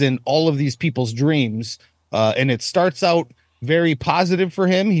he is in all of these people's dreams. And it starts out very positive for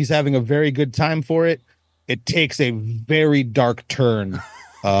him. He's having a very good time for it. it takes a very dark turn.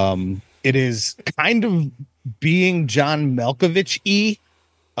 It is kind of being John Malkovich-y.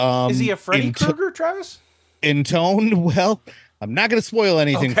 Is he a Freddy Krueger, Travis? In tone? Well, I'm not going to spoil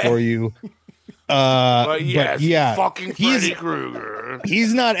anything for you. But yeah, fucking Freddy Krueger.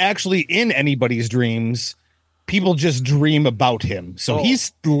 He's not actually in anybody's dreams. People just dream about him. So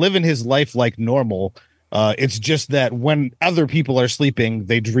he's living his life like normal. It's just that when other people are sleeping,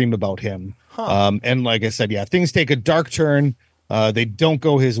 they dream about him. And like I said, yeah, things take a dark turn. They don't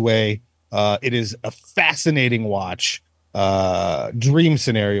go his way. It is a fascinating watch. Dream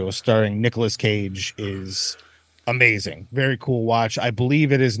Scenario starring Nicolas Cage is amazing. Very cool watch. I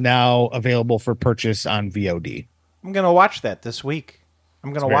believe it is now available for purchase on VOD. I'm going to watch that this week.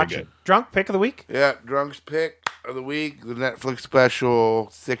 I'm going to watch it. Drunk pick of the week? Yeah, Drunk's pick of the week. The Netflix special,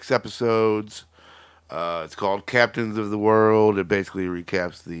 6 episodes. It's called Captains of the World. It basically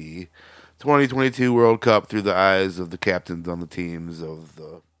recaps the 2022 World Cup through the eyes of the captains on the teams of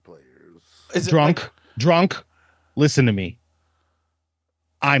the players. Is it Drunk, listen to me.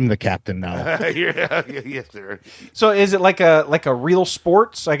 I'm the captain now. Yes, sir. So is it like a real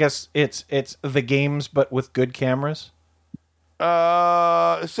sports? I guess it's the games, but with good cameras. So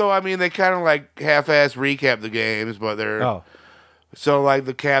I mean, they kind of like half-ass recap the games, but they're so like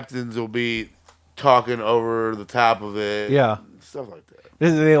the captains will be talking over the top of it, stuff like that.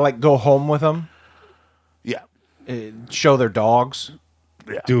 Do they like go home with them? Yeah, show their dogs.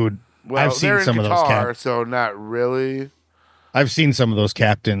 Yeah, dude. Well, I've seen some of those captains, so not really. I've seen some of those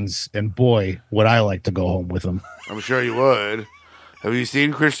captains, and boy, would I like to go home with them. I'm sure you would. Have you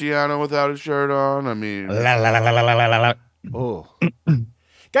seen Cristiano without his shirt on? I mean, oh,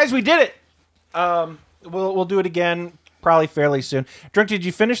 guys, we did it. We'll do it again probably fairly soon. Drunk, did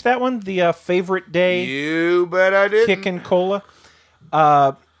you finish that one? The favorite day? You bet I did. Kickin Cola.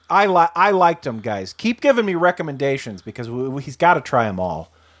 I liked them, guys. Keep giving me recommendations because he's got to try them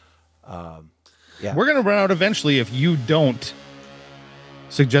all. Yeah, we're gonna run out eventually if you don't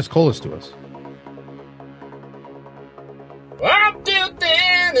suggest colas to us. I'm still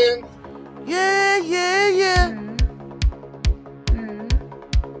standing. Yeah.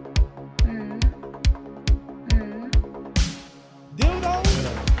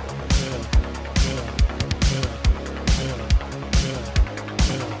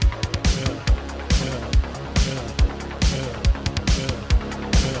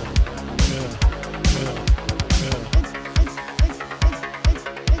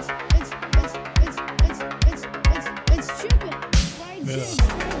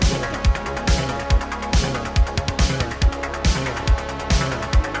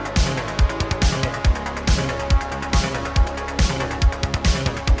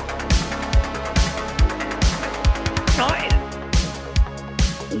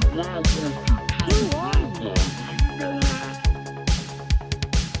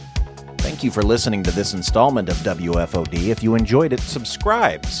 Thank you for listening to this installment of WFOD. If you enjoyed it,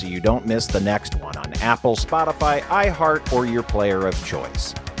 subscribe so you don't miss the next one on Apple, Spotify, iHeart, or your player of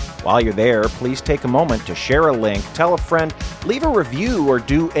choice. While you're there, please take a moment to share a link, tell a friend, leave a review, or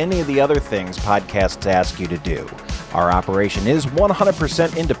do any of the other things podcasts ask you to do. Our operation is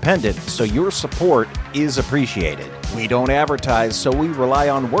 100% independent, so your support is appreciated. We don't advertise, so we rely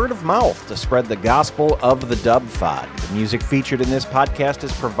on word of mouth to spread the gospel of the dub fod. The music featured in this podcast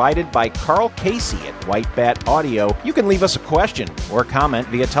is provided by Carl Casey at White Bat Audio. You can leave us a question or comment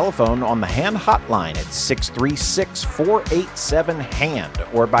via telephone on the hand hotline at 636-487-HAND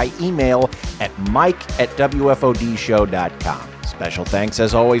or by email at mike@wfodshow.com. Special thanks,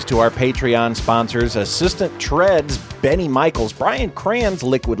 as always, to our Patreon sponsors, Assistant Treads, Benny Michaels, Brian Crans,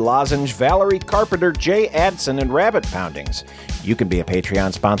 Liquid Lozenge, Valerie Carpenter, Jay Adson, and Rabbit Poundings. You can be a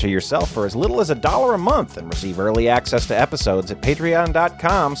Patreon sponsor yourself for as little as $1 a month and receive early access to episodes at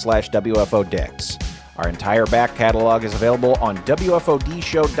patreon.com/WFODicks. Our entire back catalog is available on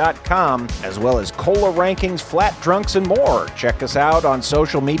WFODshow.com, as well as Cola Rankings, Flat Drunks, and more. Check us out on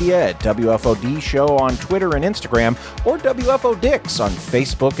social media at WFOD Show on Twitter and Instagram, or WFODicks on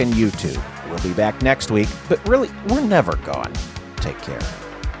Facebook and YouTube. We'll be back next week, but really, we're never gone. Take care.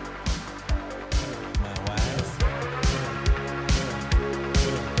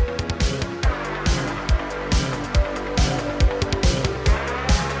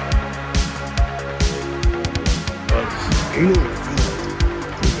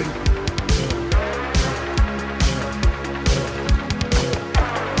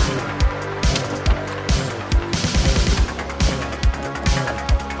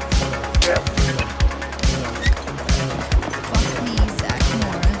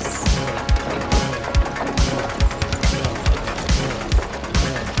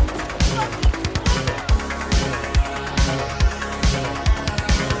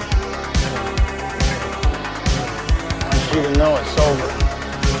 want you to know it's over.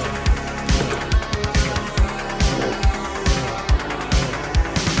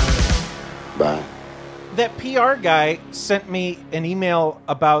 Bye. That PR guy sent me an email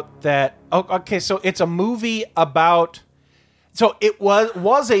about that. Oh, okay, so it's a movie about. So it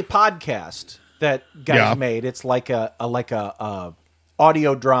was a podcast that guys made. It's like a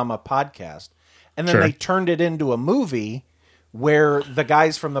audio drama podcast, and then they turned it into a movie where the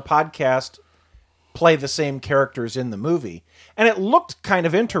guys from the podcast play the same characters in the movie, and it looked kind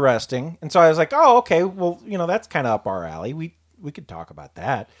of interesting. And so I was like, "Oh, okay, well, that's kind of up our alley. We could talk about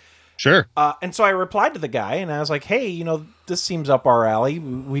that." Sure. And so I replied to the guy, and I was like, "Hey, this seems up our alley.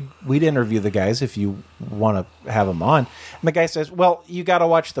 We'd interview the guys if you want to have them on." And the guy says, "Well, you got to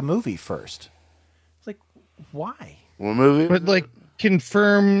watch the movie first." It's like, why? What movie? But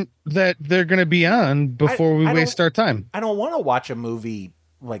confirm that they're going to be on before we waste our time. I don't want to watch a movie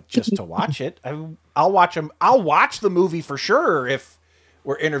just to watch it. I'll watch them. I'll watch the movie for sure if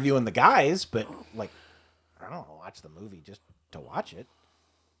we're interviewing the guys. But I don't want to watch the movie just to watch it.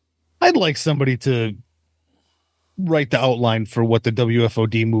 I'd like somebody to write the outline for what the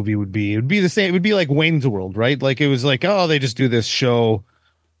WFOD movie would be. It would be the same. It would be like Wayne's World, right? Like it was like, oh, they just do this show.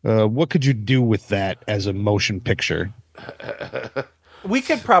 What could you do with that as a motion picture? We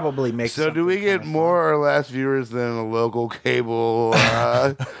could probably make. So, do we get more or less viewers than a local cable?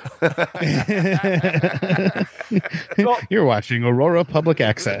 You're watching Aurora Public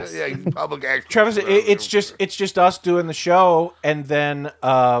Access. Yeah, public access. Travis, it's just us doing the show, and then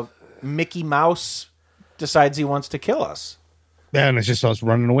Mickey Mouse decides he wants to kill us. Yeah, and it's just us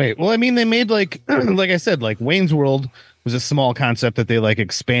running away. Well, I mean, they made like I said, like Wayne's World was a small concept that they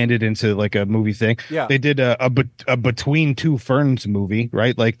expanded into like a movie thing. Yeah. They did a Between Two Ferns movie,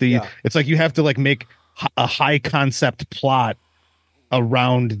 right? Like it's like you have to make a high concept plot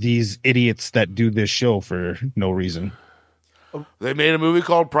around these idiots that do this show for no reason. They made a movie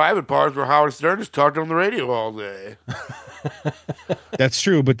called Private Parts where Howard Stern just talked on the radio all day. That's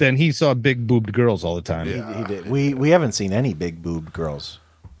true, but then he saw big boobed girls all the time. Yeah. He did. We haven't seen any big boobed girls.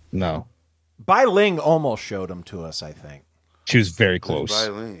 No. Bai Ling almost showed them to us, I think. She was very close.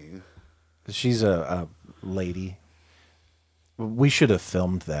 Bai Ling. She's a lady. We should have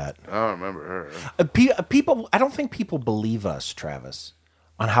filmed that. I don't remember her. People, I don't think people believe us, Travis,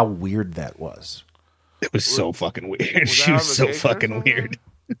 on how weird that was. It was so fucking weird. She was so fucking weird.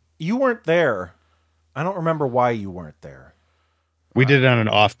 You weren't there. I don't remember why you weren't there. We did it on an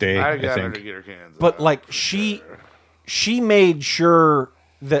off day, I think. got her to get her cans. But she made sure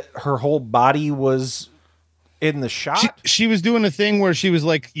that her whole body was in the shot. She was doing a thing where she was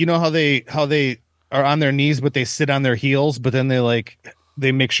like, how they are on their knees, but they sit on their heels, but then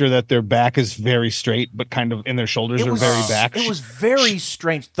they make sure that their back is very straight, but kind of in their shoulders are very back. It was very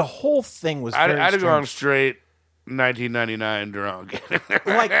strange. The whole thing was very I'd have strange. gone straight 1999 drunk.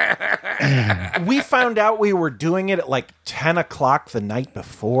 We found out we were doing it at 10 o'clock the night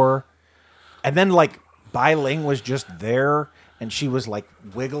before. And then Bai Ling was just there and she was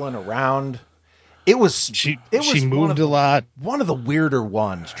wiggling around. She moved a lot. One of the weirder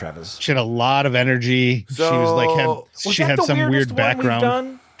ones, Travis. She had a lot of energy. So, she had some weird background.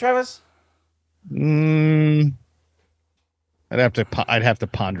 Done, Travis? I'd have to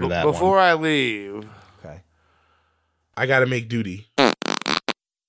ponder that. Before I leave, I got to make duty.